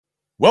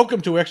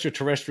Welcome to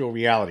Extraterrestrial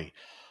Reality.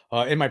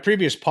 In my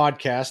previous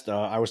podcast,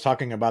 I was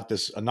talking about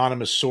this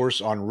anonymous source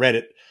on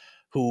Reddit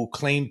who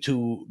claimed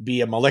to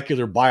be a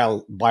molecular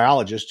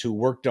biologist who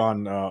worked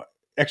on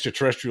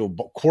extraterrestrial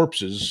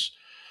corpses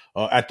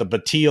at the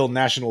Batil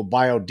National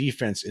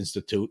Biodefense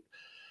Institute.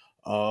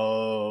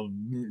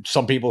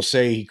 Some people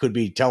say he could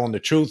be telling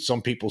the truth.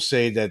 Some people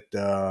say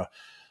that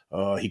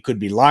he could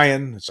be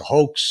lying. It's a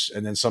hoax.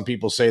 And then some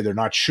people say they're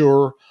not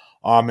sure.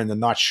 In the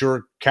not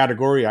sure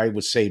category, I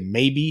would say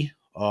maybe.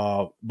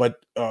 But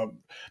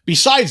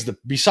besides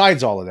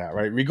all of that,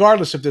 right?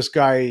 Regardless if this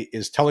guy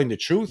is telling the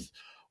truth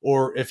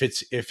or if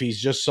he's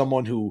just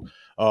someone who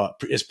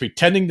is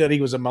pretending that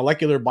he was a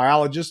molecular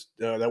biologist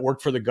that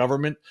worked for the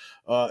government,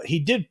 he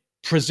did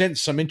present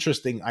some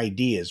interesting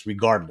ideas.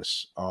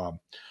 Regardless, and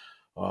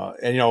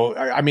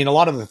I mean, a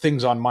lot of the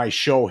things on my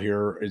show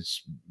here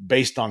is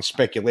based on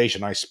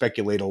speculation. I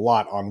speculate a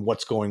lot on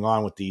what's going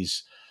on with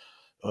these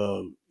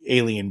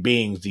alien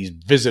beings, these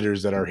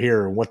visitors that are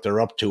here and what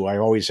they're up to. I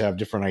always have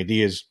different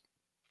ideas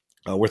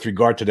with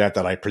regard to that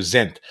I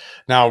present.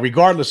 Now,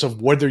 regardless of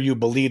whether you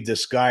believe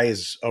this guy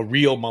is a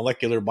real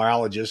molecular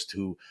biologist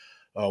who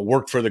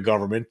worked for the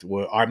government,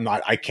 well,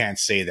 I can't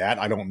say that.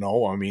 I don't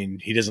know. I mean,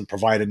 he doesn't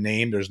provide a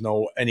name. There's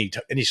no any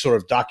sort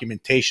of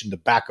documentation to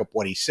back up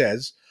what he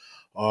says.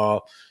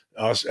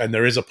 And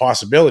there is a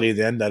possibility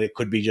then that it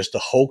could be just a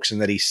hoax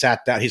and that he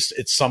sat down.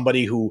 It's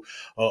somebody who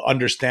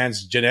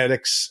understands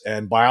genetics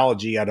and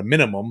biology at a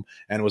minimum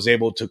and was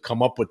able to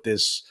come up with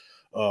this,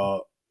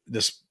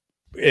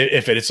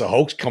 if it's a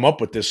hoax, come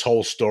up with this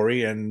whole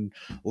story and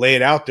lay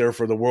it out there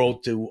for the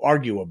world to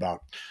argue about.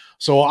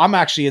 So I'm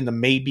actually in the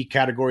maybe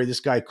category. This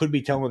guy could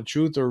be telling the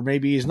truth or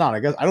maybe he's not. I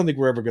don't think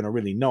we're ever going to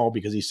really know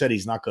because he said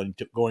he's not going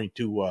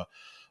to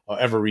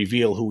ever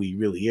reveal who he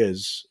really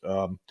is.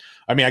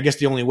 I mean, I guess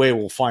the only way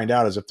we'll find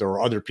out is if there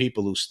are other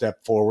people who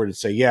step forward and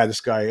say, yeah,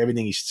 this guy,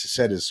 everything he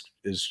said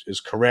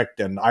is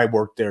correct. And I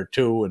worked there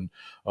too. And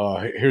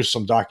here's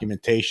some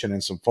documentation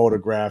and some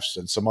photographs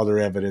and some other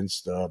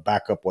evidence to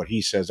back up what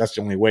he says. That's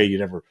the only way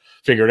you'd ever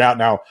figure it out.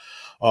 Now,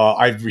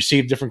 I've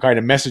received different kind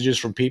of messages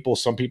from people.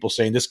 Some people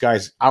saying this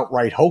guy's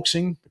outright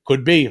hoaxing.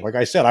 Could be. Like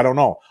I said, I don't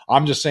know.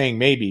 I'm just saying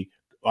maybe.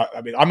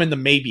 I mean, I'm in the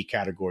maybe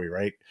category,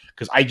 right?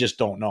 Because I just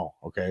don't know.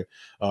 Okay,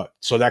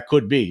 so that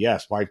could be.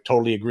 Yes, I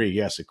totally agree.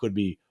 Yes, it could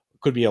be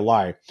a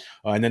lie.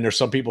 And then there's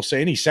some people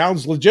saying he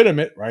sounds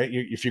legitimate, right?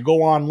 If you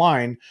go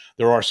online,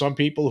 there are some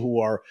people who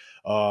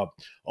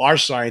are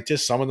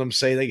scientists. Some of them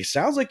say that he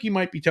sounds like he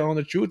might be telling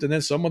the truth, and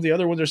then some of the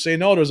other ones are saying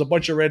no. There's a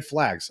bunch of red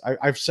flags.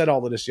 I've said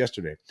all of this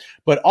yesterday,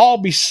 but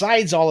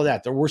besides all of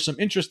that, there were some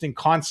interesting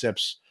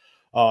concepts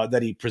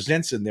that he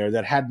presents in there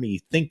that had me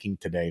thinking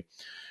today.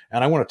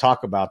 And I want to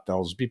talk about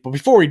those. But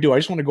before we do, I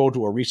just want to go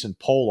to a recent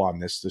poll on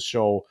this to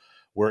show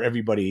where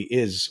everybody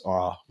is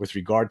with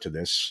regard to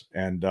this.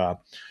 And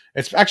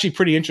it's actually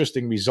pretty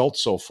interesting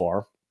results so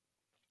far.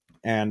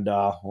 And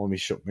let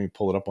me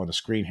pull it up on the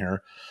screen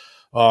here.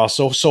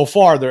 So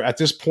far, there at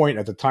this point,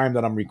 at the time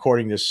that I'm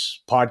recording this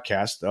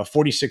podcast,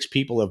 46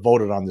 people have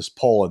voted on this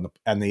poll.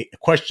 And the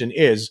question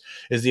is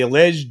the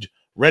alleged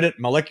Reddit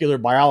molecular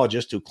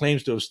biologist who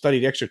claims to have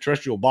studied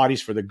extraterrestrial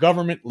bodies for the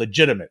government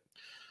legitimate?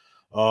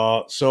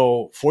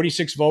 So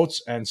 46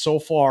 votes, and so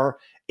far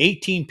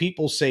 18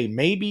 people say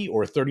maybe,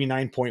 or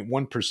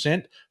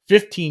 39.1%,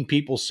 15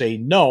 people say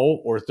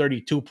no, or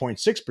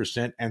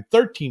 32.6%, and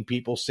 13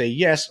 people say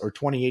yes, or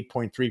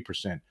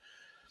 28.3%.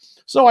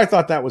 So I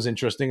thought that was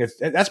interesting.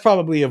 That's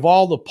probably, of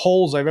all the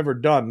polls I've ever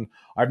done,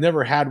 I've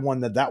never had one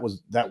that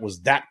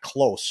was that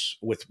close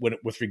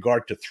with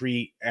regard to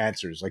three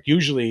answers. Like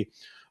usually,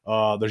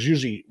 there's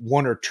usually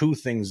one or two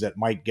things that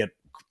might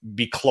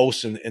be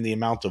close in the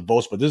amount of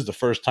votes, but this is the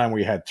first time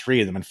we had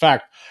three of them. In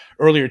fact,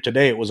 earlier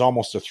today, it was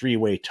almost a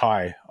three-way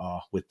tie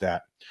with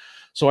that.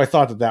 So I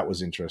thought that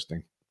was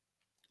interesting.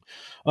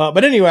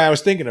 But anyway, I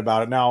was thinking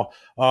about it. Now,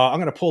 I'm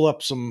going to pull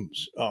up some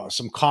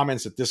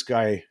comments that this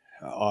guy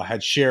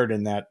had shared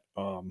in that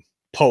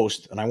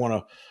post, and I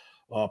want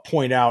to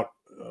point out,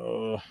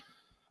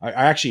 I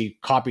actually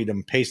copied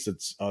and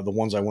pasted the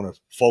ones I want to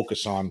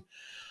focus on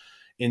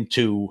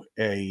into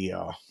a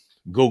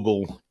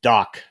Google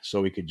Doc,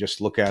 so we could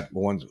just look at the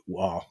ones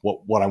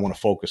what I want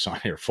to focus on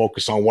here.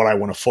 Focus on what I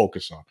want to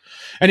focus on.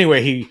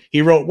 Anyway,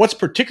 he wrote, "What's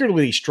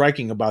particularly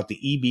striking about the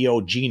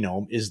EBO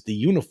genome is the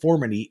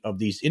uniformity of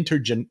these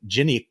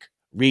intergenic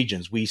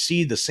regions. We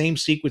see the same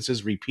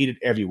sequences repeated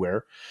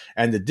everywhere,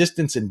 and the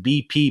distance in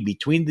BP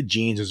between the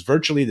genes is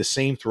virtually the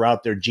same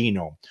throughout their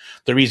genome.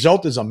 The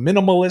result is a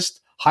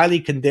minimalist,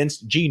 highly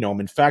condensed genome.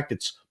 In fact,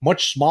 it's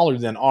much smaller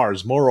than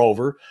ours.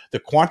 Moreover,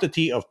 the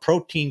quantity of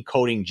protein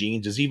coding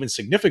genes is even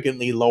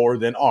significantly lower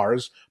than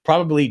ours,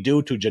 probably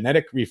due to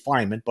genetic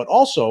refinement, but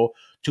also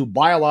to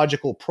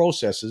biological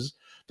processes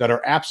that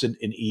are absent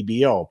in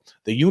EBO.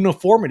 The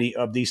uniformity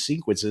of these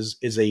sequences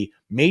is a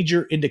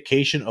major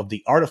indication of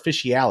the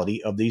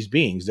artificiality of these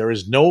beings. There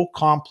is no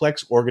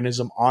complex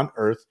organism on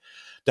Earth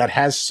that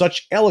has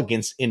such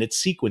elegance in its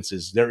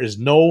sequences. There is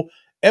no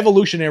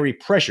evolutionary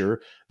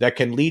pressure that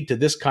can lead to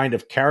this kind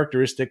of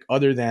characteristic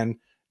other than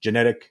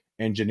genetic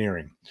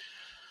engineering."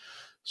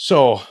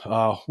 So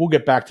we'll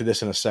get back to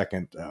this in a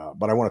second,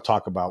 but I want to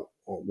talk about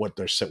what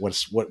this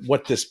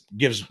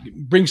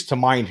brings to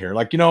mind here.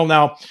 Like,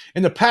 now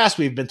in the past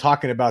we've been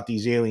talking about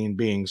these alien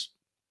beings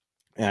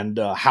and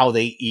how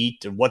they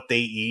eat and what they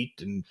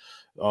eat and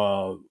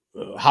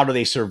how do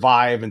they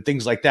survive and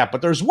things like that.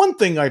 But there's one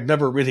thing I've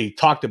never really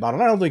talked about,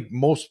 and I don't think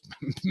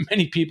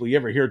many people you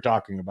ever hear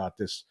talking about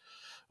this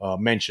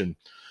mention,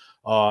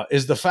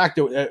 is the fact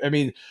that, I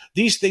mean,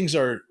 these things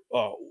are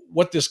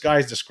what this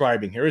guy's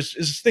describing here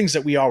is things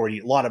that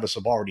a lot of us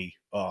have already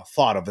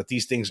thought of, that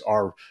these things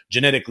are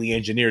genetically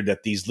engineered,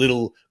 that these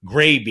little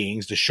gray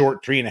beings, the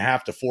short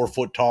 3.5 to 4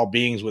 foot tall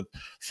beings with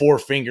 4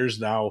 fingers.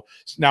 Now,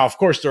 of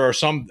course, there are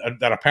some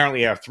that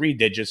apparently have 3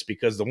 digits,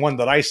 because the one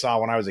that I saw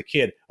when I was a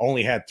kid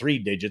only had 3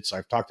 digits.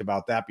 I've talked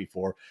about that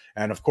before.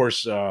 And of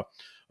course,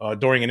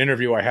 during an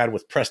interview I had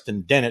with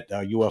Preston Dennett,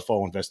 a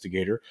UFO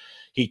investigator,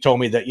 he told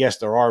me that, yes,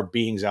 there are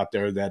beings out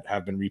there that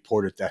have been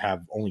reported that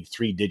have only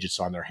 3 digits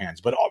on their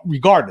hands. But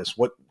regardless,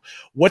 what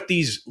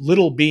these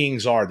little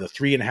beings are, the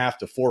 3.5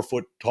 to 4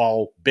 foot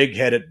tall,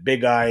 big-headed,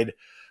 big-eyed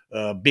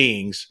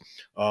beings,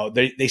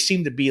 they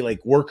seem to be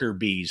like worker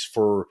bees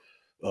for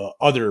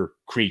other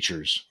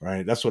creatures,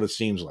 right? That's what it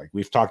seems like.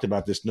 We've talked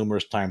about this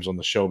numerous times on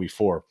the show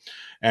before.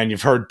 And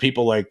you've heard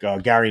people like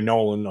Gary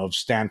Nolan of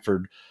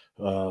Stanford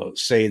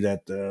say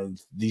that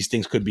these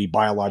things could be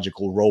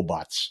biological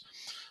robots.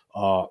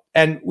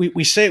 And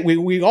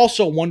we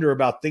also wonder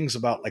about things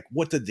about, like,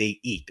 what did they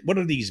eat? What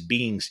do these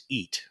beings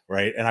eat,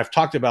 right? And I've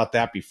talked about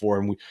that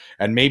before,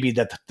 and maybe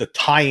that the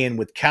tie-in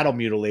with cattle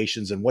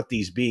mutilations and what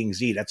these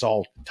beings eat, that's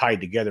all tied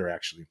together,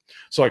 actually.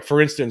 So, like, for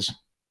instance,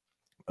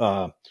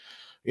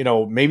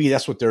 maybe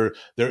that's what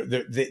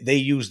they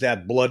use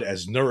that blood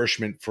as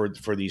nourishment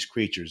for these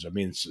creatures. I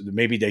mean,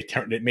 maybe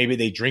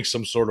they drink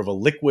some sort of a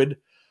liquid,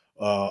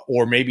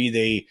 or maybe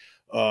they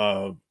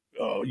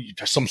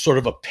some sort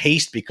of a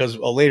paste, because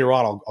later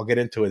on I'll get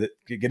into the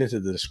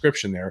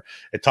description there.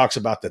 It talks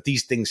about that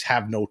these things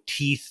have no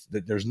teeth,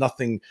 that there's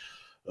nothing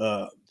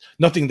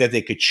that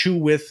they could chew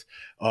with,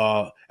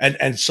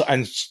 and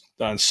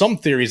some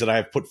theories that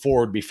I've put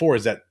forward before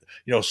is that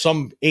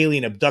some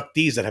alien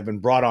abductees that have been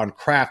brought on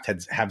craft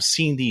have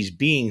seen these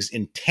beings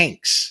in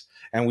tanks,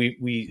 and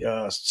we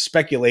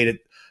speculated.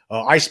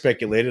 I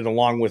speculated,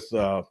 along with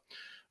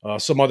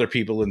some other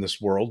people in this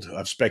world,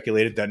 have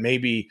speculated that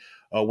maybe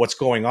what's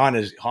going on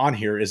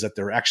here is that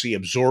they're actually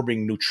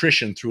absorbing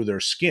nutrition through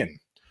their skin.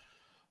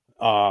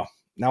 Now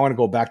I want to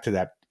go back to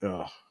that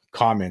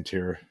comment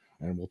here,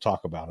 and we'll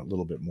talk about it a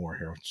little bit more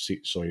here,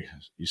 so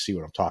you see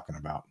what I'm talking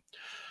about.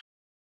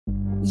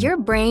 Your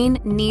brain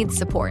needs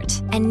support,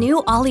 and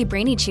new Ollie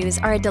Brainy Chews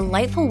are a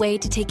delightful way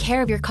to take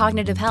care of your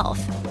cognitive health.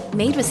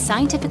 Made with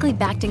scientifically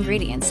backed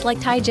ingredients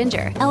like Thai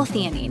ginger,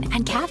 L-theanine,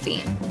 and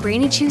caffeine,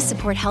 Brainy Chews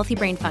support healthy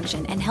brain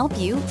function and help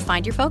you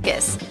find your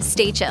focus,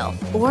 stay chill,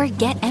 or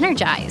get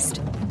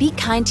energized. Be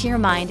kind to your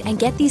mind and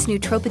get these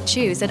nootropic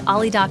chews at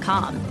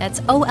ollie.com.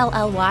 That's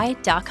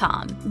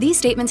OLLY.com. These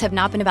statements have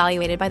not been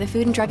evaluated by the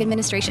Food and Drug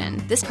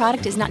Administration. This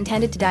product is not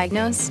intended to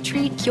diagnose,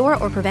 treat, cure,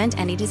 or prevent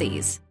any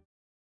disease.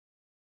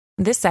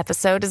 This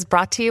episode is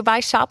brought to you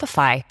by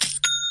Shopify.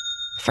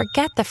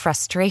 Forget the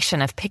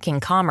frustration of picking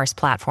commerce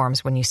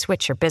platforms when you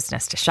switch your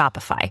business to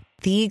Shopify,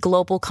 the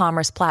global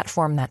commerce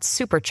platform that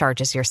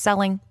supercharges your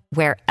selling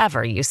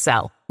wherever you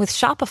sell. With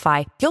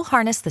Shopify, you'll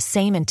harness the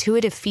same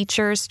intuitive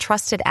features,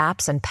 trusted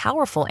apps, and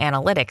powerful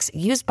analytics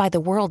used by the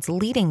world's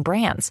leading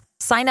brands.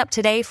 Sign up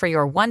today for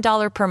your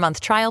 $1 per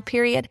month trial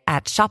period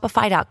at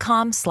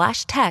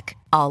shopify.com/tech,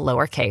 all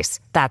lowercase.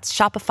 That's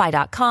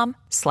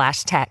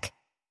shopify.com/tech.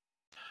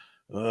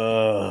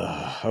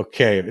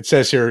 Okay. It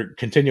says here,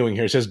 continuing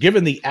here, it says,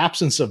 given the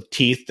absence of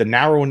teeth, the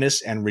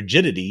narrowness and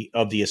rigidity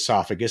of the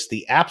esophagus,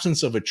 the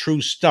absence of a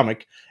true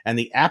stomach, and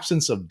the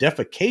absence of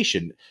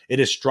defecation, it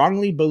is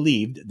strongly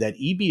believed that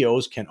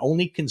EBOs can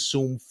only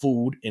consume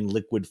food in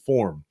liquid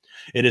form.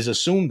 It is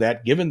assumed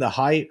that, given the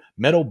high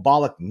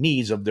metabolic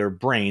needs of their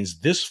brains,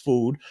 this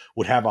food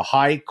would have a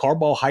high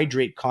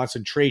carbohydrate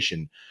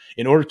concentration.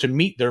 In order to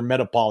meet their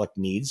metabolic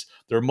needs,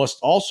 there must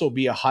also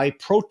be a high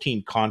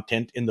protein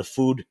content in the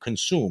food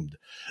consumed.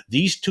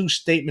 These two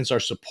statements are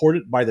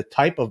supported by the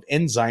type of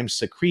enzymes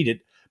secreted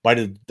by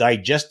the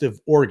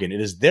digestive organ. It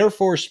is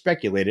therefore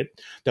speculated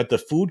that the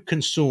food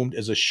consumed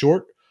is a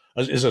sort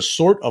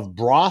of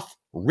broth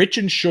rich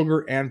in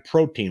sugar and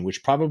protein,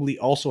 which probably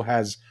also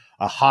has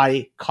a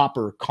high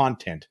copper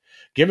content.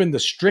 Given the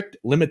strict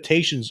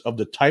limitations of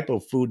the type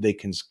of food they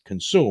can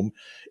consume,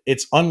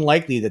 it's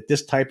unlikely that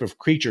this type of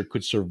creature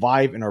could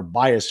survive in our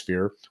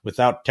biosphere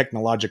without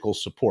technological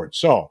support.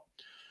 So,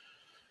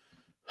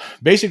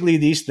 basically,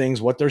 these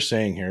things, what they're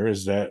saying here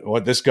is that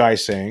what this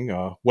guy's saying,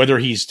 whether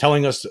he's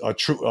telling us a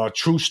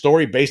true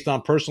story based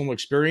on personal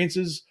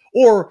experiences,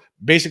 or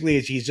basically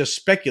he's just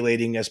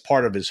speculating as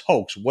part of his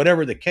hoax,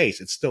 whatever the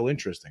case, it's still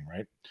interesting,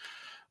 right?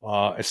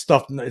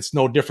 It's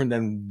no different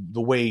than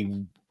the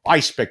way I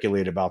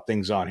speculate about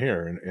things on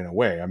here in a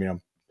way. I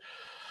mean,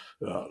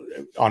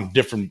 I'm on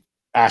different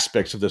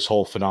aspects of this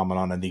whole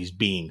phenomenon and these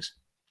beings.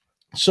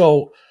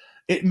 So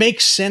it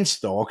makes sense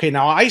though. Okay,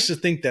 now I used to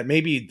think that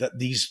maybe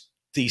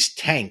these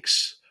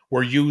tanks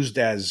were used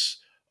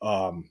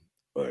um,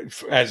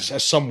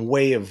 as some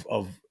way of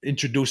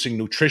introducing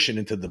nutrition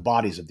into the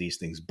bodies of these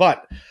things.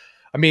 But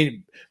I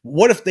mean,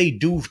 what if they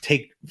do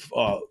take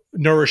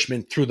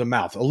nourishment through the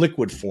mouth, a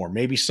liquid form,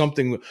 maybe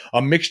something,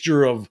 a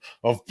mixture of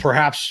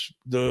perhaps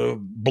the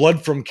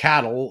blood from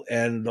cattle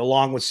and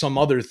along with some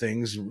other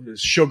things,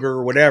 sugar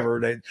or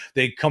whatever,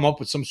 they come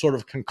up with some sort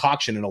of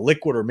concoction in a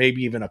liquid or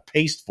maybe even a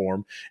paste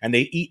form, and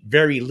they eat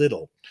very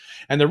little.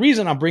 And the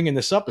reason I'm bringing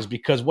this up is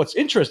because what's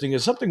interesting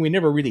is something we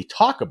never really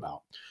talk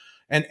about,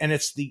 and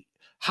it's the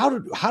how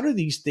do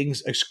these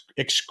things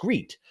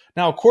excrete?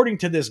 Now, according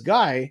to this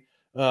guy,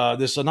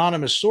 this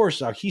anonymous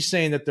source, he's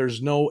saying that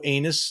there's no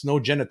anus, no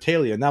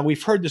genitalia. Now,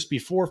 we've heard this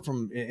before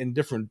from in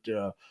different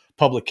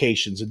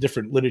publications and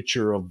different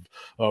literature of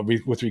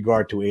with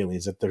regard to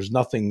aliens, that there's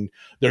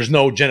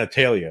no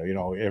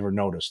genitalia, ever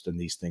noticed in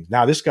these things.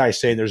 Now, this guy's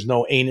saying there's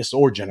no anus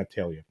or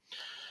genitalia.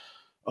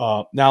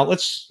 Now,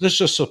 let's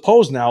just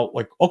suppose now,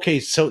 like, okay,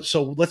 so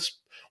let's,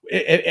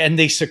 and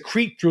they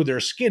secrete through their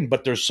skin,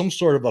 but there's some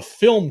sort of a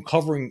film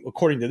covering,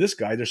 according to this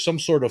guy, there's some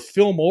sort of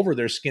film over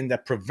their skin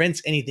that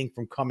prevents anything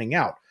from coming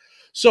out.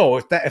 So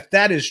if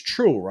that is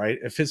true, right?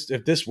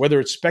 Whether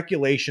it's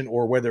speculation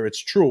or whether it's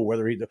true,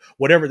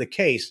 whatever the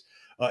case,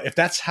 if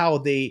that's how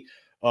they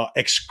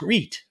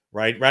excrete,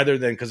 right, rather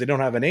than, because they don't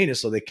have an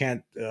anus, so they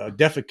can't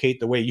defecate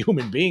the way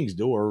human beings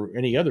do or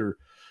any other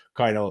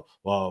kind of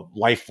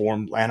life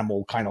form,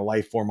 animal kind of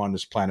life form on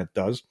this planet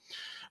does.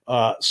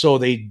 So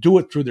they do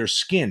it through their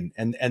skin,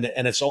 and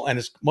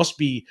it must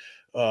be.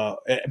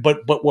 But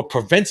what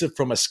prevents it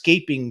from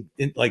escaping,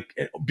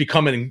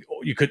 becoming,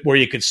 you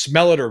could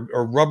smell it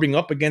or rubbing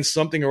up against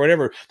something or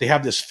whatever. They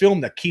have this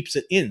film that keeps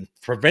it in,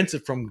 prevents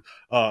it from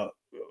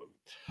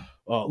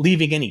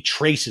leaving any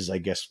traces, I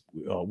guess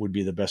would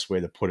be the best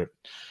way to put it.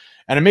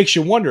 And it makes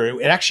you wonder.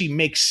 It actually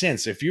makes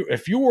sense if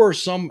you were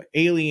some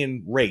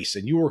alien race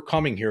and you were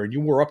coming here and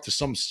you were up to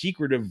some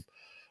secretive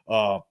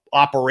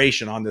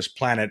operation on this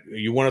planet.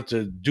 You wanted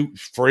to do,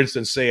 for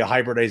instance, say a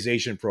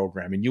hybridization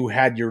program, and you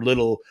had your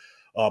little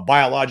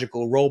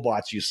biological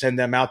robots. You send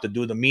them out to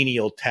do the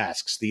menial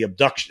tasks,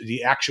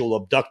 the actual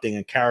abducting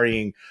and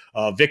carrying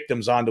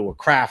victims onto a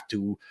craft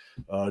to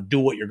do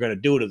what you're going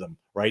to do to them.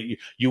 Right?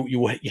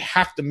 You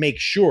have to make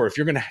sure, if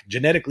you're going to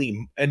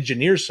genetically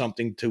engineer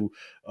something to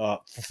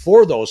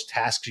for those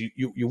tasks,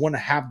 you want to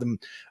have them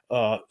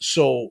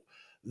so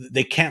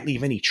they can't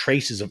leave any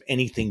traces of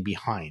anything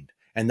behind.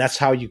 And that's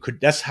how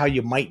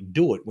you might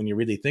do it when you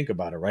really think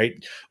about it, right?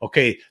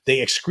 Okay, they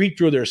excrete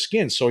through their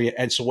skin. So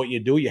what you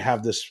do, you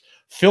have this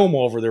film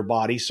over their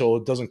body so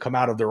it doesn't come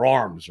out of their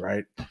arms,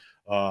 right?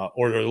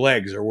 Or their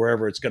legs or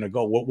wherever it's going to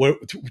go.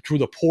 Through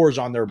the pores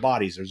on their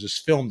bodies, there's this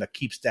film that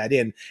keeps that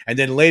in. And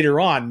then later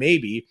on,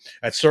 maybe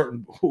at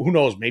certain, who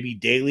knows, maybe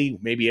daily,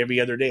 maybe every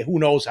other day, who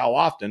knows how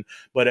often,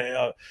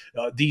 but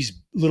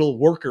these little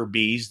worker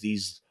bees,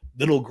 these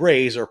little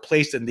grays, are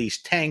placed in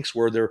these tanks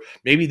where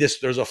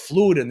there's a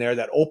fluid in there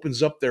that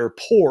opens up their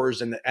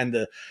pores, and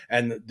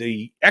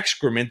the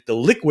excrement, the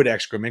liquid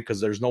excrement,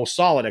 because there's no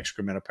solid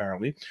excrement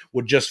apparently,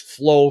 would just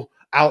flow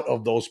out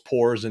of those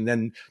pores, and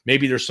then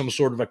maybe there's some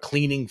sort of a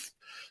cleaning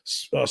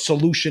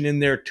solution in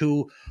there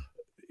too.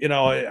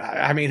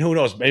 I mean, who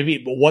knows? Maybe,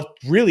 but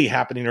what's really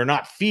happening? They're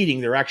not feeding;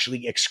 they're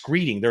actually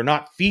excreting. They're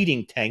not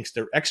feeding tanks;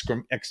 they're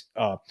excrement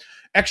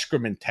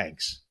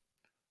tanks.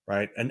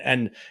 Right.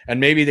 And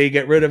maybe they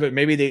get rid of it.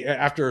 Maybe they,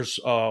 after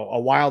a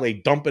while, they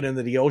dump it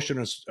into the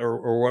ocean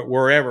or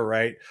wherever,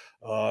 right.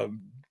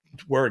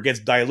 Where it gets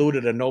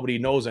diluted and nobody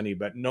knows any,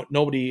 but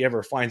nobody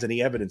ever finds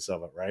any evidence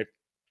of it. Right.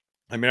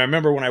 I mean, I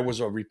remember when I was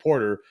a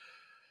reporter,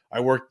 I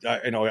worked,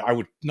 I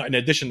would, in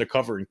addition to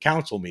covering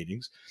council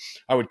meetings,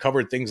 I would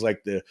cover things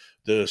like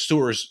the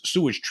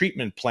sewage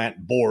treatment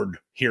plant board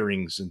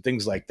hearings and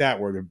things like that,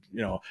 where,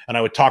 and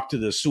I would talk to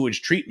the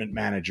sewage treatment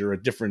manager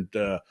at different,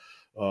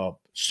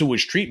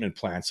 sewage treatment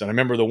plants. And I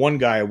remember the one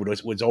guy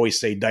would always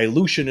say,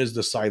 dilution is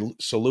the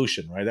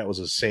solution, right? That was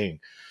a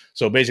saying.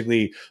 So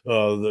basically,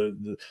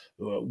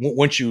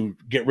 once you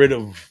get rid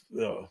of,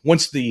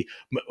 once the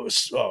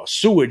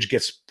sewage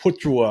gets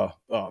put through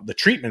the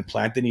treatment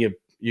plant, then you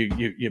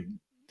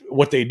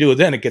what they do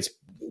then, it gets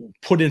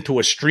put into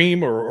a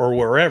stream or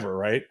wherever,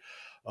 right?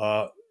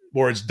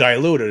 Where it's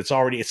diluted,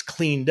 it's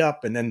cleaned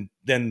up and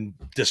then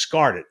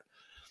discarded.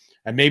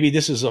 And maybe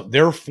this is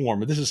their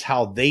form. This is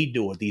how they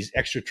do it. These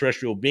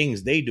extraterrestrial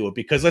beings, they do it.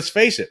 Because let's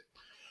face it,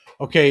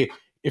 okay,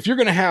 if you're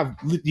going to have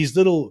these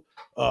little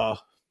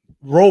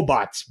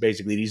robots,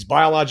 basically, these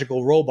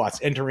biological robots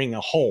entering a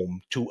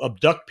home to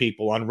abduct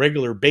people on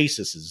regular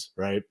bases,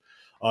 right?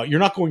 You're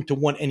not going to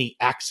want any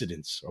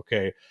accidents,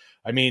 okay?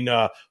 I mean,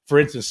 for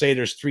instance, say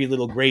there's 3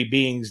 little gray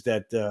beings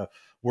that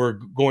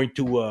were going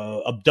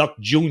to abduct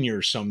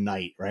Junior some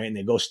night, right? And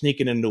they go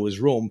sneaking into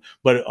his room.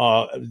 But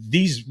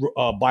these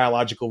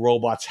biological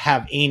robots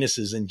have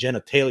anuses and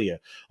genitalia.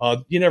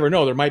 You never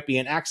know. There might be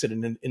an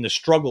accident in the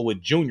struggle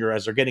with Junior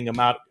as they're getting him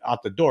out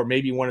the door.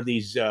 Maybe one of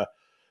these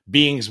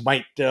beings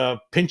might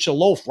pinch a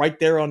loaf right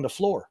there on the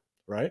floor,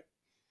 right?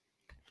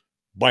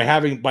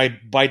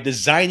 by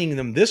designing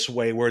them this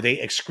way, where they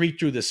excrete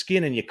through the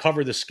skin and you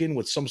cover the skin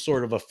with some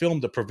sort of a film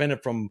to prevent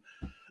it from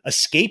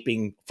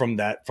escaping from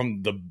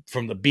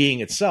the being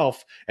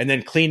itself, and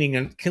then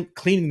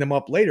cleaning them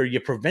up later, you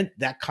prevent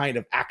that kind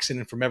of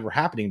accident from ever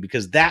happening,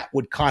 because that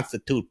would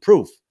constitute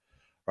proof,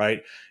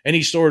 right?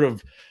 Any sort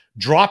of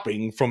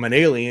dropping from an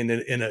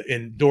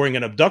alien during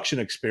an abduction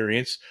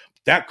experience,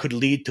 that could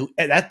lead to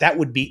that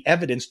would be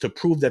evidence to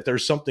prove that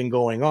there's something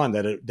going on,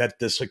 that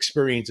this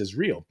experience is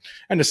real.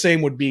 And the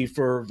same would be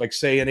for, like,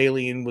 say an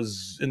alien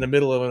was in the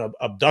middle of an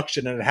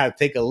abduction and it had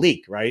to take a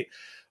leak, right?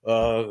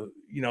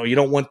 You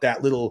don't want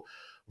that little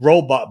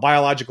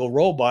biological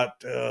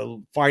robot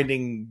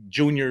finding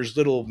Junior's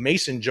little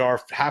mason jar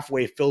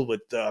halfway filled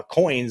with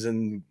coins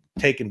and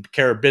taking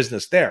care of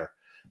business there.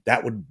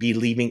 That would be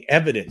leaving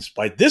evidence.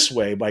 By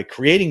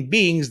creating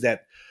beings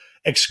that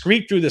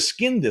excrete through the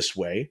skin this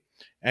way,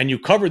 and you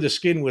cover the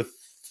skin with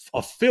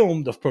a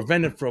film to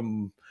prevent it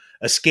from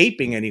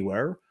escaping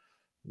anywhere,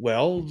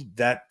 well,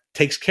 that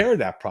takes care of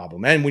that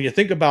problem. And when you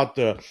think about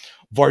the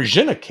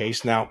Varginha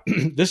case, now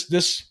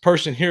this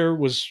person here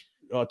was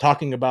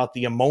talking about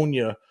the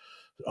ammonia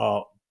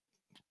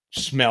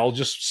smell,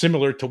 just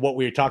similar to what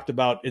we talked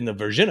about in the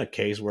Varginha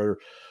case, where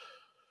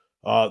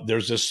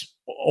there's this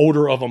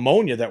odor of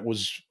ammonia that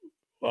was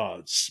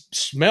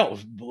smelled.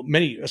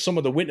 Some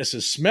of the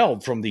witnesses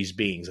smelled from these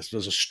beings.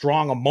 There's a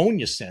strong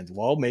ammonia scent.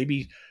 Well,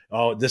 maybe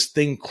this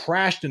thing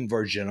crashed in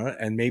Varginha,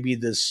 and maybe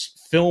this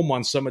film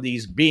on some of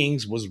these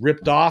beings was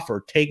ripped off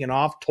or taken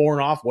off, torn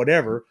off,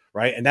 whatever,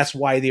 right? And that's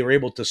why they were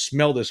able to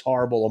smell this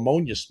horrible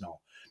ammonia smell,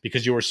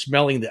 because you were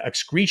smelling the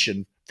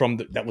excretion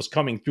that was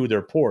coming through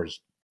their pores.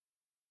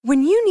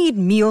 When you need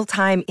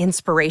mealtime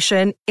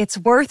inspiration, it's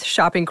worth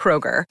shopping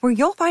Kroger, where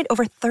you'll find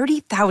over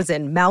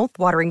 30,000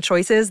 mouth-watering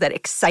choices that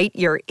excite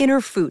your inner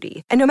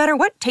foodie. And no matter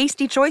what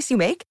tasty choice you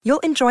make, you'll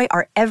enjoy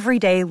our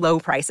everyday low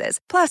prices,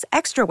 plus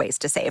extra ways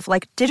to save,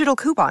 like digital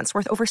coupons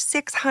worth over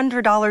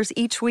 $600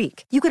 each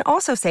week. You can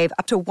also save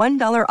up to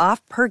 $1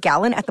 off per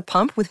gallon at the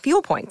pump with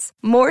fuel points.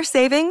 More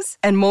savings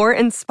and more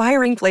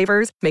inspiring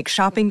flavors make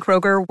shopping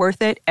Kroger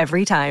worth it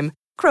every time.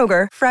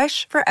 Kroger,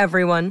 fresh for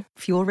everyone.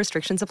 Fuel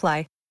restrictions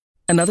apply.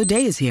 Another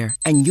day is here,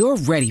 and you're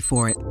ready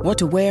for it. What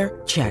to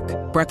wear? Check.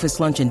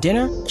 Breakfast, lunch, and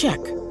dinner?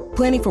 Check.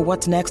 Planning for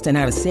what's next and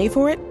how to save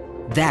for it?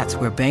 That's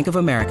where Bank of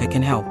America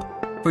can help.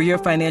 For your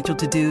financial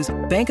to-dos,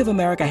 Bank of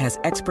America has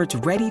experts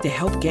ready to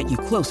help get you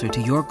closer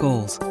to your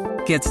goals.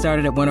 Get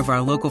started at one of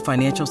our local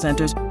financial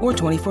centers or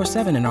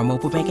 24/7 in our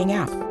mobile banking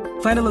app.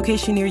 Find a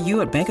location near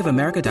you at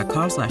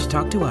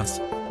bankofamerica.com/talktous.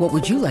 What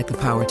would you like the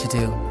power to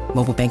do?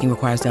 Mobile banking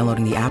requires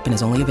downloading the app and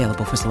is only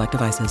available for select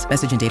devices.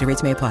 Message and data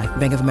rates may apply.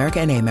 Bank of America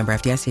N.A., member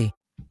FDIC.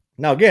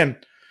 Now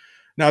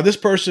this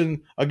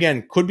person,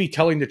 again, could be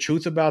telling the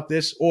truth about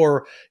this,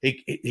 or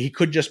he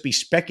could just be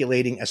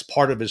speculating as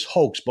part of his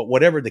hoax. But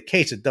whatever the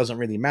case, it doesn't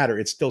really matter.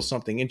 It's still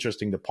something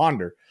interesting to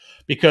ponder,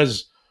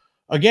 because,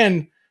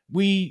 again,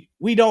 we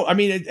don't. I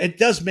mean, it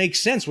does make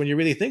sense when you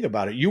really think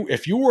about it.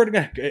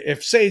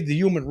 If say the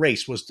human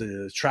race was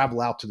to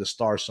travel out to the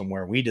stars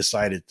somewhere, we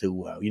decided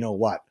to,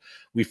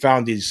 we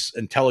found these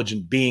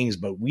intelligent beings,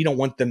 but we don't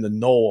want them to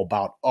know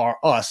about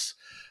us.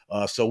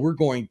 So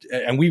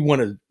we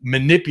want to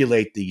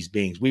manipulate these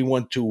beings. We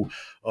want to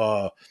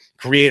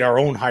create our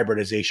own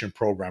hybridization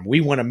program.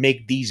 We want to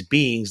make these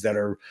beings that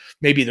are,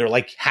 maybe they're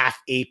like half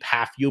ape,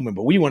 half human,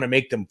 but we want to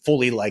make them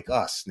fully like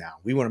us now.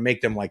 We want to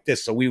make them like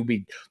this. So we would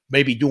be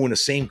maybe doing the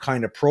same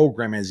kind of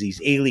program as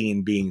these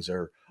alien beings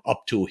are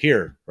up to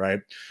here, right?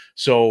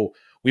 So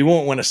we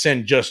won't want to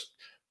send just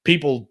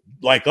people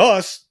like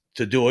us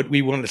to do it.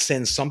 We want to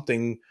send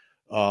something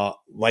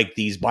like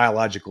these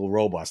biological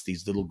robots,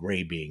 these little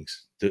gray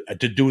beings,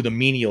 to do the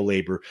menial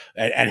labor,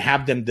 and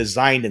have them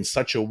designed in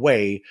such a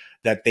way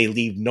that they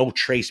leave no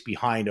trace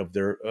behind of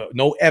their,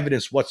 no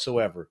evidence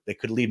whatsoever. They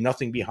could leave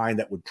nothing behind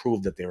that would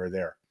prove that they were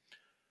there.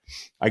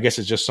 I guess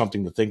it's just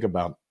something to think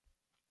about.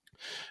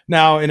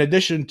 Now, in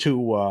addition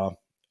to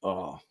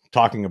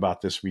talking about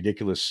this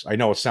ridiculous, I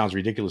know it sounds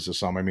ridiculous to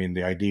some. I mean,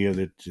 the idea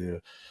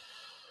that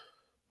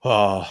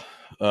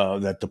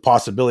that the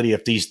possibility,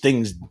 if these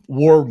things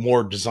were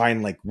more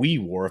designed like we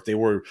were, if they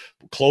were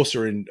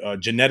closer in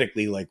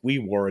genetically like we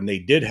were, and they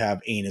did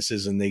have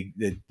anuses, and they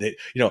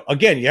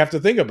again, you have to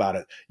think about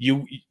it.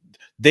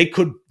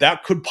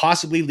 That could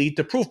possibly lead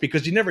to proof,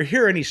 because you never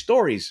hear any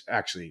stories,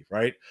 actually,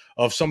 right,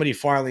 of somebody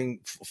finding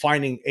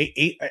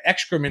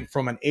excrement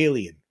from an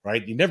alien,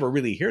 right? You never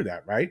really hear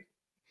that, right?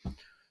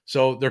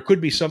 So there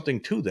could be something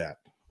to that.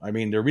 I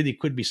mean, there really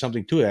could be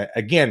something to that.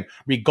 Again,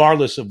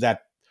 regardless of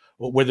that,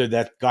 whether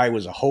that guy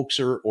was a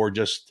hoaxer or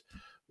just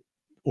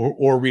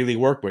or really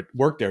worked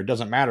there, it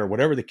doesn't matter.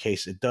 Whatever the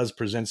case, it does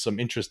present some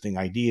interesting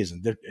ideas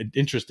and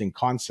interesting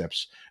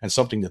concepts and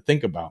something to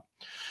think about.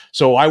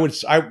 So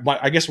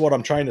I guess what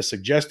I'm trying to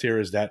suggest here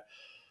is that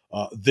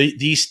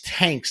these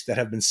tanks that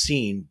have been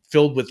seen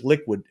filled with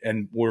liquid,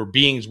 and where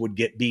beings would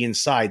be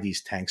inside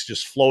these tanks,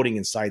 just floating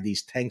inside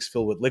these tanks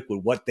filled with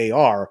liquid, what they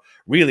are,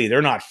 really,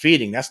 they're not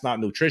feeding. That's not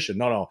nutrition.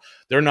 No,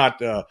 they're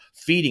not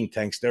feeding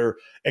tanks. They're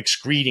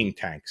excreting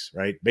tanks,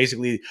 right?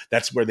 Basically,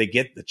 that's where they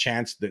get the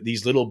chance that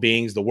these little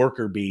beings, the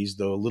worker bees,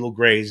 the little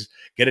grays,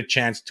 get a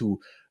chance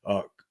to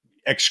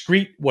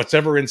excrete what's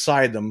ever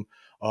inside them,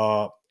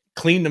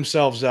 clean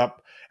themselves up,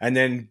 and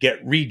then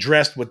get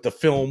redressed with the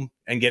film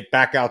and get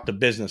back out to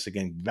business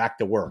again, back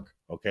to work.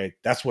 Okay,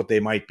 that's what they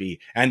might be.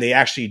 And they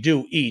actually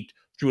do eat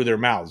through their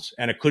mouths.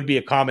 And it could be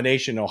a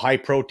combination of high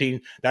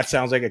protein. That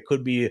sounds like it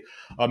could be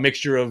a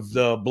mixture of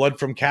the blood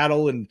from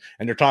cattle, and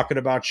they're talking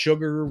about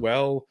sugar.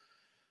 Well,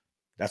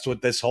 that's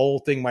what this whole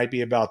thing might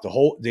be about. The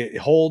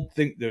whole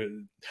thing,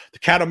 the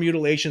cattle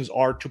mutilations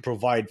are to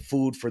provide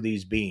food for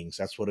these beings.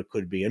 That's what it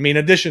could be. I mean,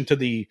 in addition to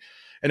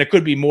and it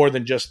could be more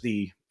than just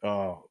the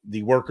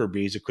worker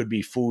bees. It could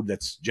be food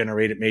that's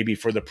generated maybe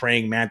for the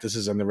praying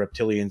mantises and the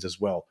reptilians as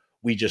well.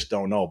 We just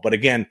don't know. But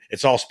again,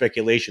 it's all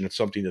speculation. It's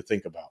something to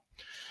think about.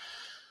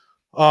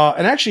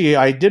 And actually,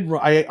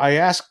 I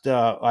asked,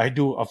 I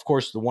do, of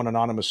course, the one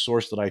anonymous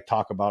source that I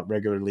talk about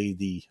regularly,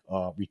 the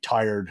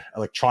retired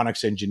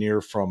electronics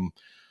engineer from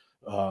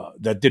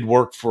that did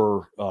work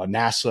for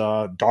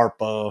NASA,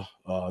 DARPA,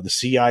 the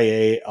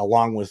CIA,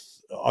 along with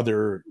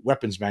other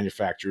weapons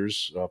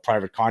manufacturers,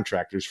 private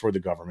contractors for the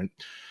government.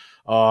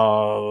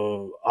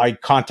 I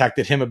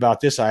contacted him about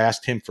this. I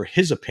asked him for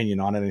his opinion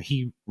on it, and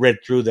he read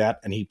through that,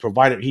 and he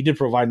did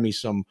provide me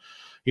some.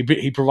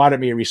 He provided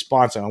me a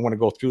response, and I want to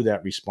go through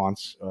that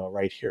response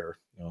right here.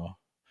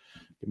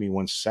 Give me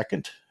 1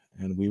 second,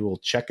 and we will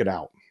check it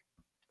out.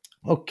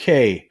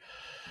 Okay.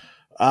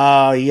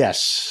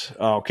 Yes.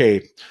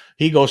 Okay.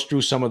 He goes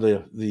through some of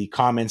the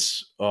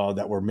comments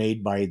that were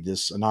made by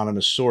this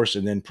anonymous source,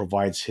 and then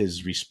provides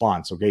his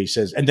response. Okay. He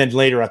says, and then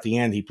later at the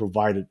end, he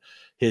provided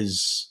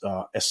his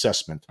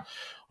assessment.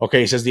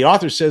 Okay. He says, the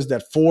author says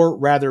that 4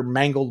 rather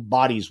mangled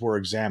bodies were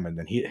examined.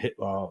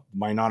 And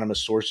my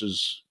anonymous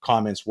source's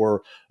comments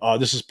were,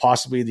 this is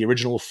possibly the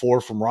original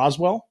 4 from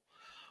Roswell.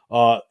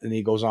 And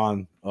he goes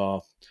on,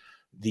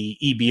 the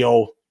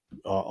EBO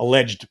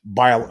alleged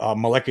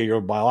molecular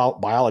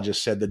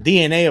biologist said the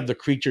DNA of the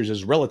creatures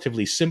is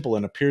relatively simple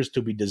and appears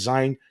to be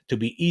designed to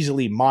be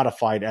easily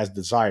modified as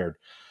desired.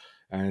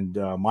 And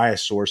my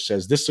source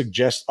says this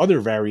suggests other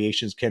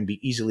variations can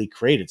be easily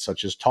created,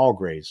 such as tall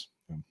grays.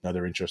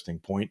 Another interesting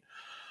point.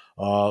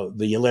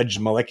 The alleged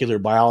molecular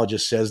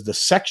biologist says the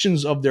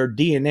sections of their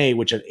DNA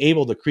which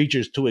enable the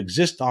creatures to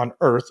exist on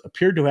Earth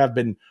appear to have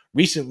been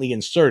recently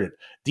inserted.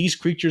 These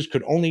creatures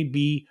could only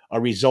be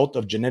a result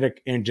of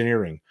genetic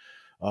engineering.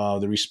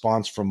 The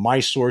response from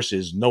my source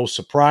is no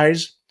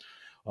surprise.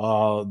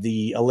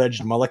 The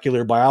alleged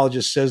molecular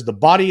biologist says the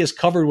body is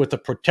covered with a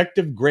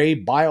protective gray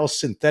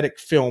biosynthetic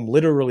film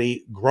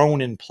literally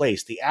grown in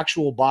place. The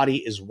actual body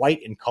is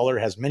white in color,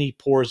 has many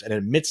pores, and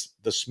emits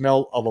the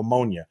smell of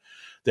ammonia.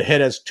 The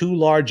head has 2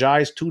 large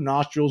eyes, 2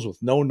 nostrils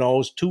with no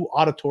nose, 2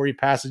 auditory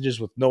passages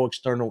with no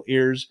external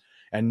ears,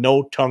 and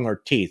no tongue or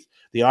teeth.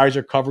 The eyes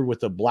are covered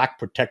with a black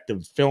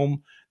protective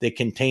film. They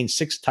contain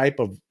 6 types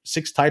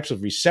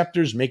of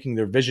receptors, making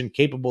their vision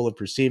capable of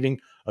perceiving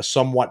a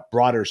somewhat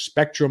broader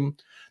spectrum.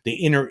 The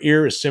inner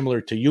ear is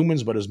similar to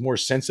humans, but is more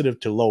sensitive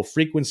to low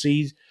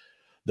frequencies.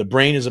 The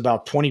brain is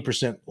about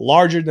 20%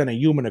 larger than a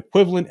human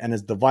equivalent and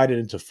is divided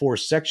into 4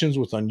 sections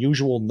with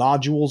unusual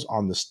nodules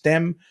on the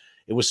stem.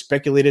 It was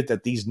speculated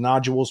that these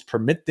nodules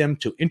permit them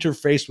to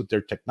interface with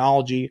their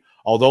technology,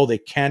 although they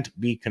can't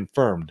be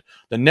confirmed.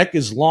 The neck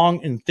is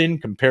long and thin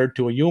compared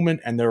to a human,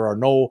 and there are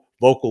no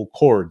vocal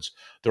cords.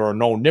 There are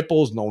no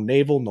nipples, no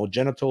navel, no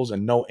genitals,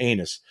 and no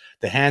anus.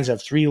 The hands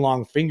have 3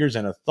 long fingers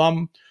and a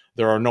thumb.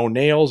 There are no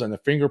nails, and the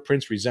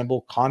fingerprints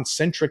resemble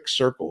concentric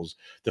circles.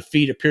 The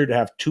feet appear to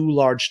have 2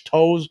 large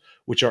toes,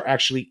 which are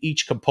actually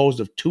each composed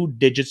of 2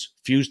 digits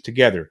fused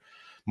together.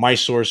 My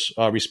source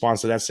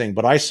responds to that saying,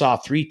 but I saw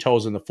 3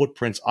 toes in the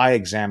footprints I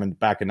examined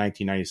back in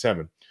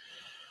 1997.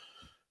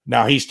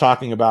 Now he's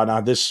talking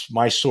about,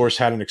 my source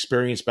had an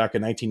experience back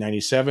in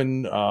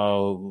 1997,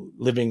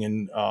 living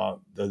in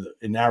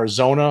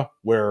Arizona,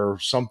 where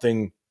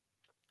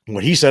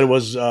what he said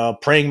was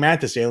praying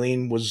mantis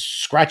alien was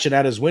scratching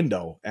at his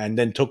window and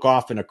then took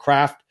off in a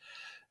craft.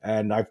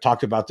 And I've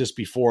talked about this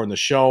before in the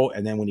show.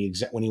 And then when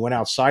he went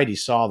outside, he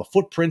saw the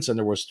footprints, and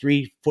there was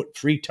 3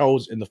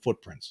 toes in the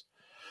footprints.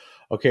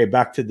 Okay,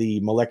 back to the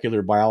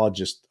molecular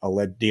biologist,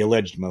 the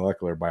alleged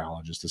molecular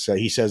biologist.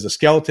 He says the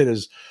skeleton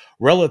is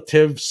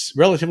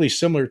relatively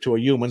similar to a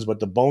human's, but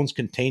the bones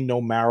contain no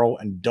marrow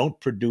and don't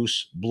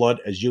produce blood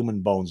as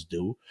human bones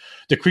do.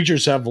 The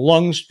creatures have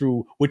lungs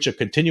through which a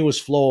continuous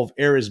flow of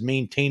air is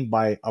maintained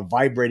by a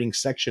vibrating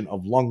section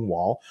of lung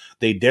wall.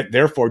 They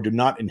therefore do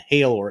not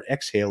inhale or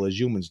exhale as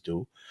humans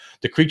do.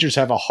 The creatures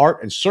have a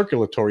heart and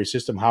circulatory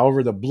system.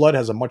 However, the blood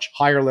has a much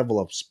higher level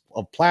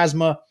of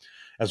plasma,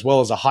 as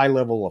well as a high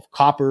level of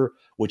copper,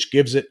 which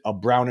gives it a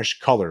brownish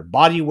color.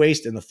 Body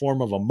waste in the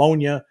form of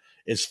ammonia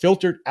is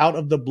filtered out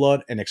of the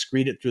blood and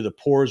excreted through the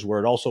pores, where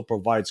it also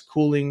provides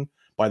cooling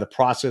by the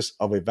process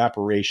of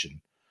evaporation.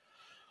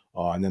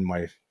 And then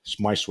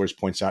my source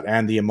points out,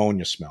 and the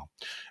ammonia smell.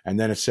 And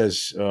then it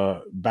says,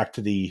 back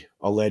to the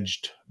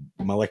alleged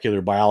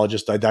molecular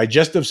biologist, the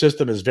digestive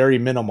system is very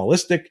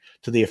minimalistic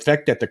to the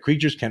effect that the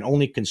creatures can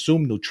only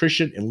consume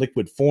nutrition in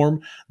liquid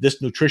form.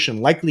 This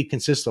nutrition likely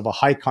consists of a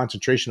high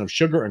concentration of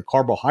sugar and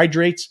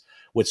carbohydrates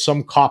with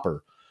some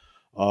copper.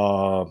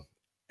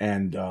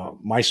 And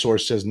my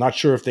source says, not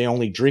sure if they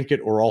only drink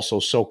it or also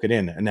soak it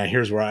in. And now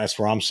that's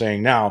where I'm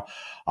saying now,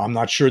 I'm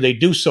not sure they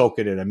do soak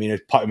it in. I mean,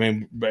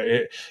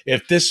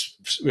 if this,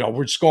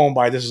 we're just going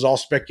by, this is all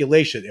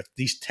speculation. If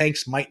these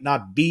tanks might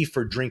not be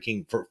for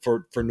drinking,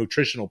 for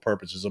nutritional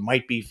purposes, it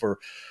might be for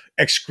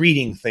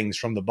excreting things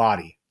from the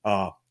body.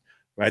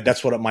 Right?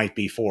 That's what it might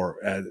be for.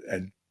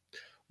 And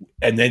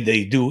then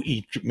they do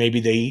eat, maybe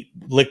they eat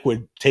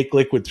liquid, take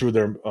liquid through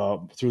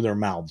their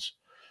mouths.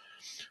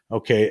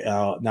 Okay,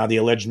 now the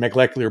alleged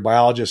molecular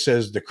biologist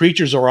says the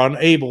creatures are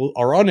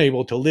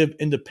unable to live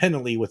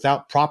independently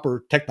without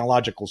proper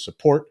technological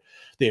support.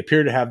 They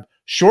appear to have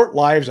short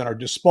lives and are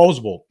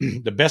disposable.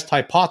 The best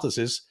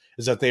hypothesis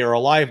is that they are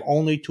alive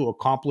only to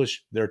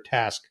accomplish their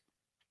task.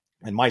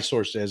 And my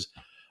source says,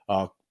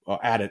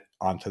 add it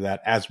onto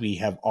that, as we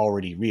have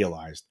already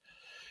realized.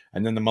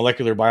 And then the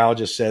molecular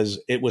biologist says,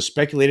 it was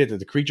speculated that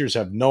the creatures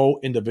have no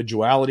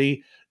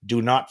individuality,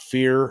 do not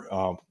fear,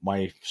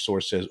 my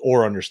source says,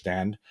 or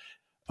understand.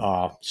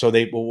 So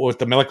what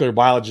the molecular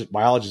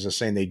biologist is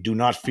saying, they do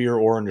not fear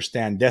or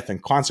understand death,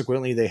 and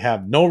consequently they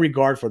have no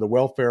regard for the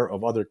welfare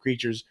of other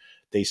creatures.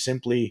 They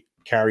simply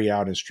carry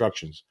out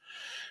instructions.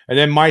 And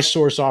then my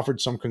source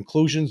offered some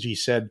conclusions. He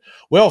said,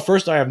 well,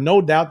 first, I have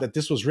no doubt that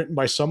this was written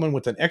by someone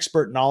with an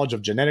expert knowledge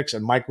of genetics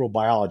and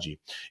microbiology.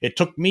 It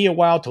took me a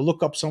while to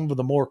look up some of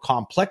the more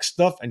complex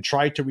stuff and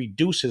try to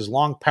reduce his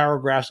long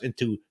paragraphs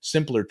into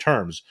simpler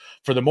terms.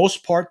 For the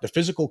most part, the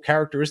physical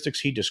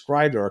characteristics he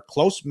described are a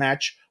close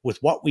match with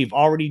what we've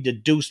already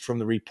deduced from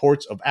the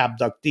reports of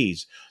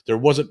abductees. There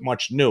wasn't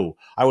much new.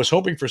 I was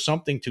hoping for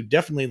something to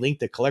definitely link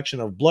the collection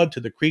of blood to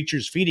the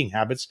creature's feeding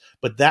habits,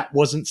 but that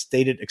wasn't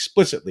stated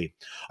explicitly.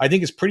 I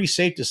think it's pretty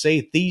safe to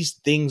say these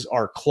things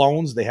are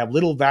clones. They have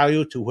little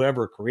value to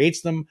whoever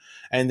creates them,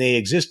 and they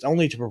exist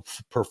only to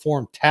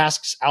perform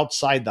tasks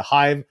outside the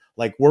hive,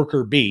 like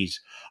worker bees.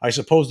 I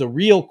suppose the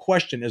real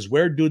question is,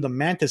 where do the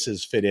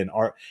mantises fit in?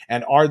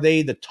 Are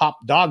they the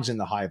top dogs in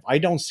the hive? I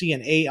don't see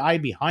an AI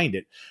behind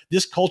it.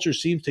 This culture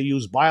seems to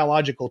use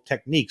biological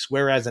techniques,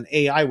 whereas an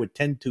AI would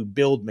tend to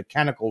build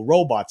mechanical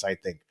robots, I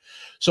think.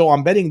 So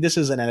I'm betting this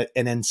is an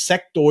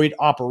insectoid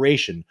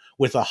operation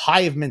with a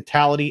hive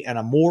mentality and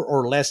a more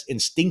or less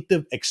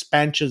instinctive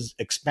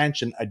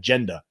expansion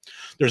agenda.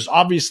 There's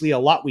obviously a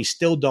lot we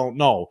still don't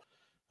know.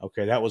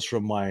 Okay, that was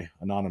from my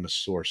anonymous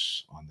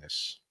source on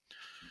this.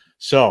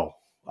 So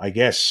I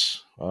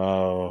guess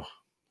what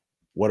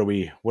do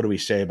we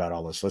say about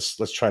all this?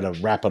 Let's try to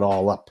wrap it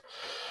all up.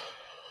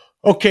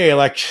 Okay,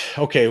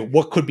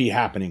 what could be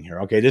happening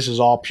here? Okay, this is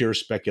all pure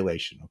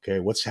speculation. Okay,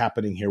 what's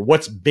happening here?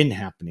 What's been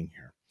happening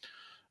here?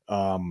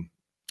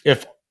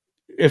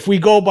 If we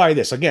go by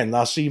this again,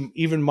 I'll see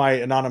even my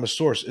anonymous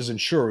source isn't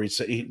sure.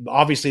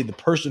 Obviously the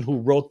person who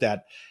wrote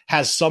that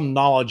has some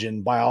knowledge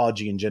in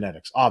biology and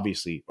genetics,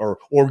 obviously, or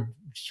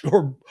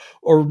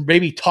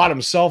maybe taught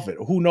himself it.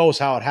 Who knows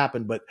how it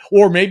happened?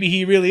 Or maybe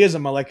he really is a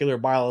molecular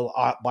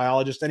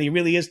biologist and he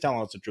really is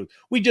telling us the truth.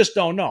 We just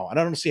don't know. I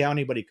don't see how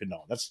anybody could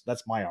know.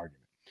 That's my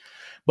argument.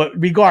 But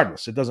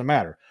regardless, it doesn't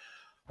matter.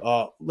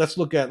 Let's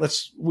look at,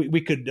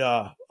 we could,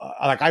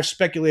 like I've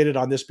speculated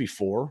on this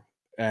before,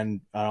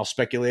 and I'll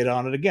speculate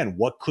on it again.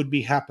 What could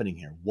be happening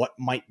here? What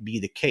might be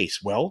the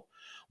case? Well,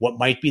 what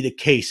might be the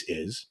case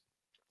is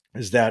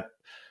that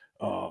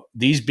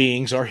these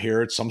beings are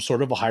here at some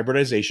sort of a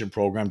hybridization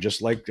program,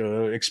 just like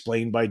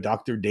explained by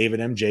Dr. David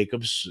M.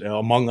 Jacobs,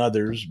 among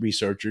others,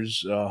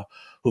 researchers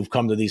who've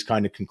come to these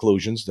kind of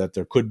conclusions, that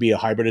there could be a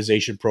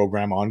hybridization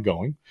program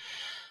ongoing.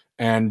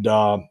 And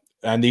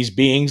these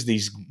beings,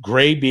 these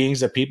gray beings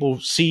that people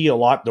see a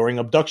lot during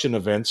abduction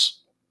events,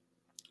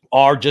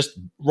 are just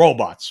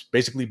robots,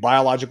 basically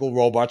biological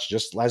robots,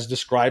 just as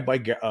described by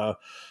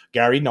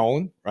Gary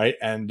Nolan, right?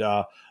 And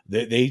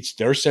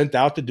they're sent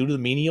out to do the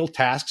menial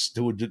tasks,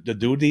 to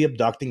do the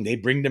abducting. They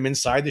bring them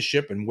inside the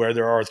ship, and where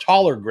there are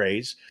taller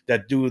grays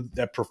that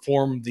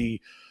perform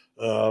the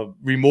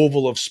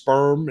removal of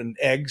sperm and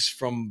eggs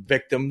from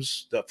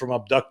victims, from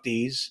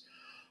abductees.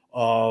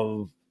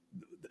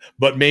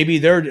 But maybe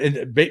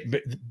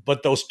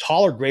but those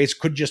taller grays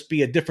could just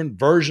be a different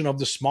version of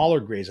the smaller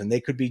grays, and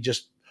they could be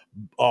just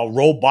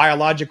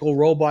biological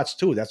robots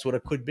too. That's what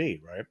it could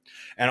be, right?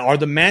 And are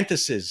the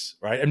mantises,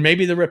 right? And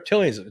maybe the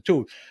reptilians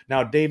too.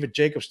 Now, David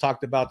Jacobs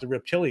talked about the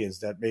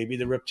reptilians, that maybe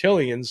the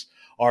reptilians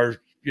are,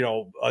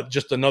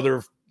 just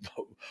another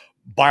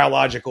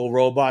biological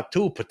robot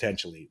too,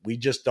 potentially. We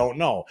just don't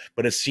know.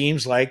 But it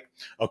seems like,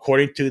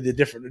 according to the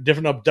different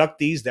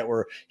abductees that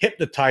were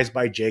hypnotized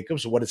by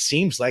Jacobs, what it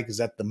seems like is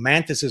that the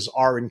mantises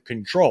are in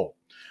control.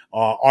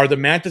 Are the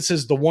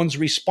mantises the ones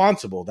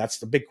responsible? That's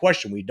the big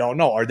question. We don't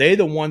know. Are they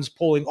the ones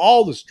pulling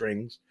all the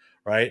strings,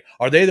 right?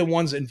 Are they the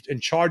ones in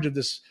charge of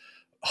this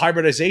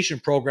hybridization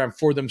program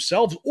for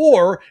themselves?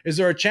 Or is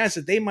there a chance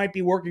that they might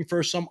be working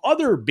for some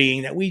other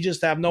being that we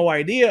just have no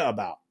idea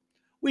about?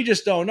 We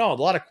just don't know. A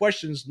lot of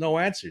questions, no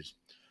answers.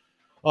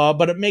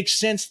 But it makes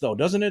sense, though,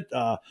 doesn't it?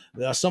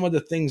 Some of the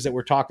things that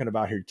we're talking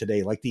about here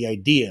today, like the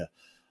idea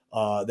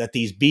that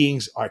these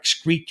beings are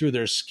excrete through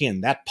their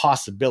skin, that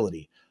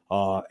possibility.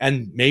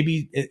 And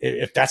maybe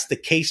if that's the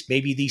case,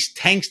 maybe these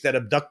tanks that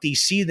abductees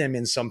see them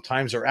in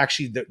sometimes are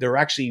they're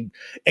actually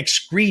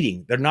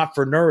excreting. They're not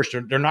for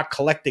nourishment. They're not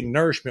collecting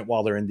nourishment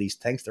while they're in these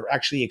tanks. They're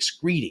actually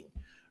excreting,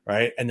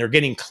 right? And they're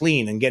getting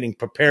clean and getting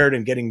prepared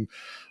and getting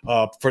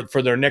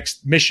for their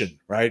next mission,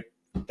 right?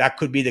 That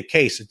could be the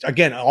case. It's,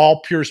 again,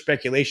 all pure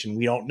speculation.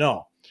 We don't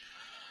know.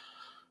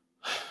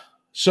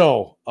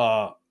 So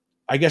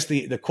I guess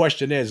the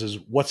question is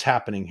what's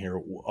happening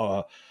here?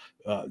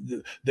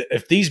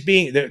 If these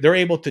beings, they're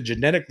able to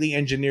genetically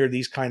engineer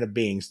these kind of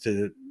beings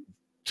to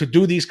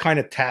do these kind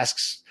of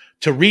tasks,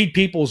 to read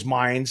people's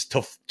minds,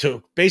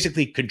 to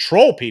basically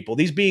control people.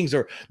 These beings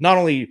are not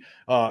only,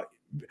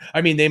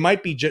 they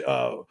might be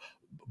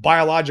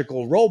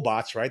biological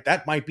robots, right?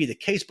 That might be the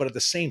case, but at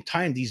the same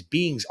time, these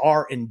beings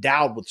are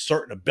endowed with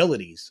certain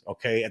abilities,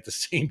 okay? At the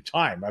same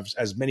time,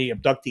 as many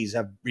abductees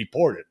have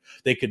reported,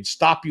 they could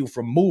stop you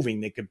from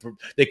moving. They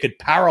could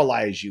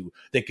paralyze you.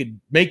 They could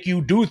make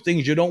you do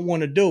things you don't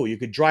want to do. You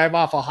could drive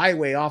off a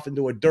highway off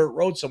into a dirt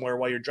road somewhere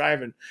while you're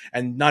driving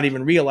and not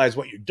even realize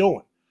what you're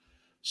doing.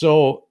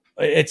 So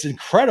it's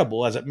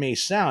incredible as it may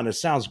sound. It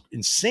sounds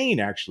insane,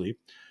 actually.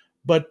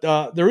 But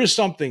there is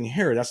something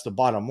here. That's the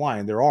bottom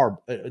line.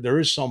 There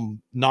is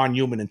some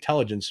non-human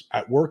intelligence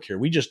at work here.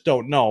 We just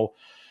don't know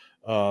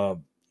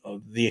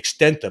the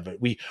extent of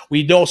it. We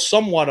know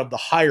somewhat of the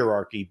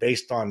hierarchy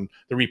based on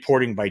the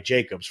reporting by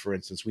Jacobs, for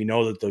instance. We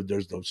know that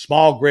there's the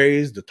small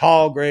grays, the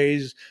tall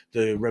grays,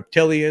 the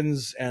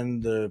reptilians,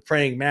 and the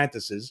praying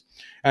mantises.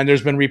 And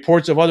there's been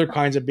reports of other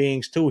kinds of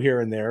beings too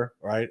here and there,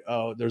 right?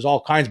 There's all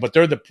kinds, but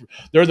they're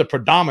the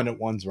predominant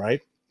ones,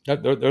 right?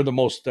 They're the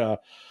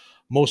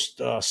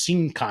most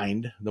seen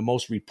kind, the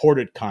most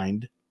reported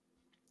kind.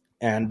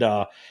 And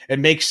it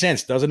makes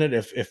sense, doesn't it?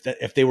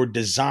 If they were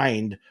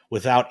designed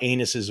without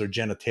anuses or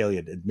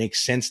genitalia, it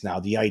makes sense now.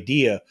 The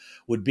idea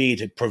would be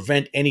to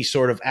prevent any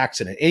sort of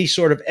accident, any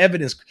sort of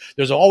evidence.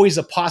 There's always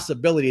a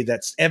possibility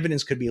that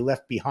evidence could be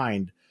left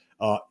behind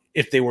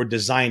if they were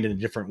designed in a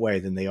different way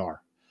than they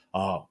are,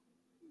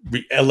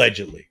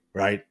 allegedly,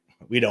 right?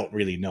 We don't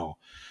really know.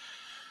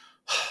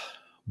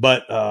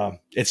 But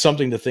it's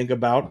something to think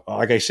about.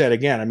 Like I said,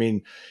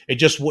 again, it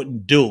just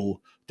wouldn't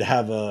do to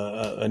have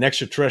an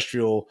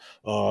extraterrestrial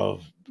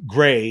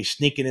gray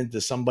sneaking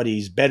into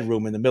somebody's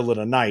bedroom in the middle of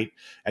the night.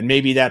 And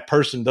maybe that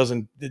person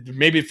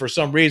maybe for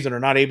some reason are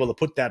not able to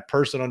put that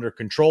person under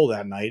control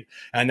that night.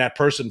 And that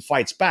person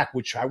fights back,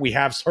 which we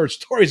have heard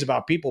stories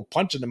about people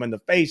punching them in the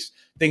face,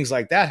 things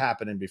like that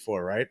happening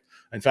before, right?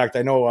 In fact,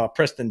 I know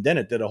Preston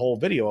Dennett did a whole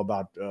video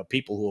about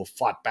people who have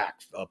fought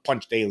back,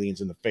 punched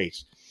aliens in the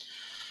face.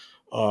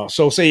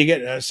 So say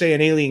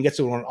an alien gets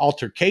into an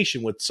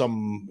altercation with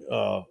some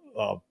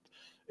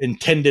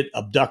intended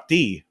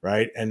abductee,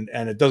 right? And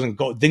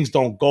things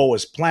don't go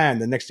as planned.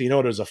 The next thing you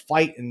know, there's a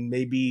fight and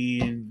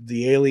maybe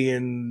the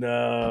alien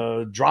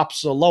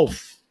drops a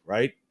loaf,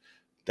 right?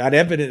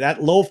 That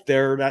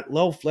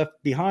loaf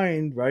left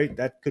behind, right?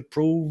 That could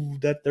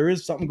prove that there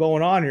is something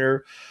going on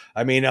here.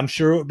 I'm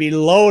sure it would be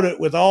loaded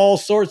with all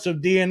sorts of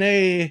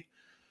DNA,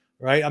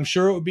 right? I'm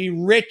sure it would be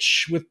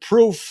rich with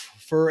proof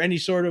for any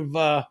sort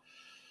of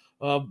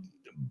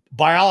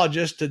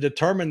biologist to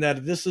determine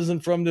that this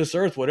isn't from this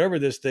earth, whatever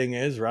this thing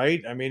is,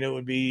 right?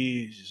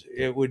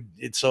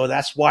 So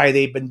that's why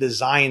they've been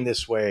designed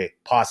this way,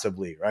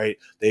 possibly, right?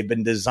 They've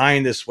been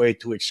designed this way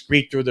to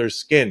excrete through their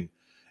skin.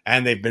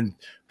 And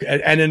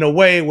and in a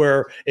way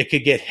where it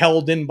could get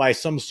held in by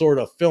some sort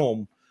of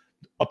film,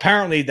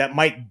 apparently that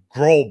might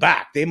grow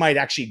back. They might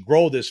actually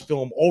grow this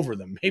film over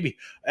them. Maybe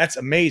that's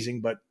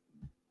amazing, but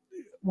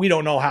we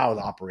don't know how it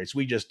operates.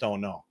 We just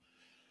don't know.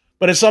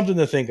 But it's something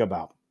to think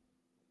about.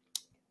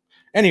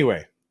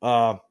 Anyway,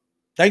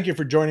 thank you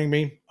for joining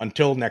me.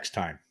 Until next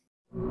time.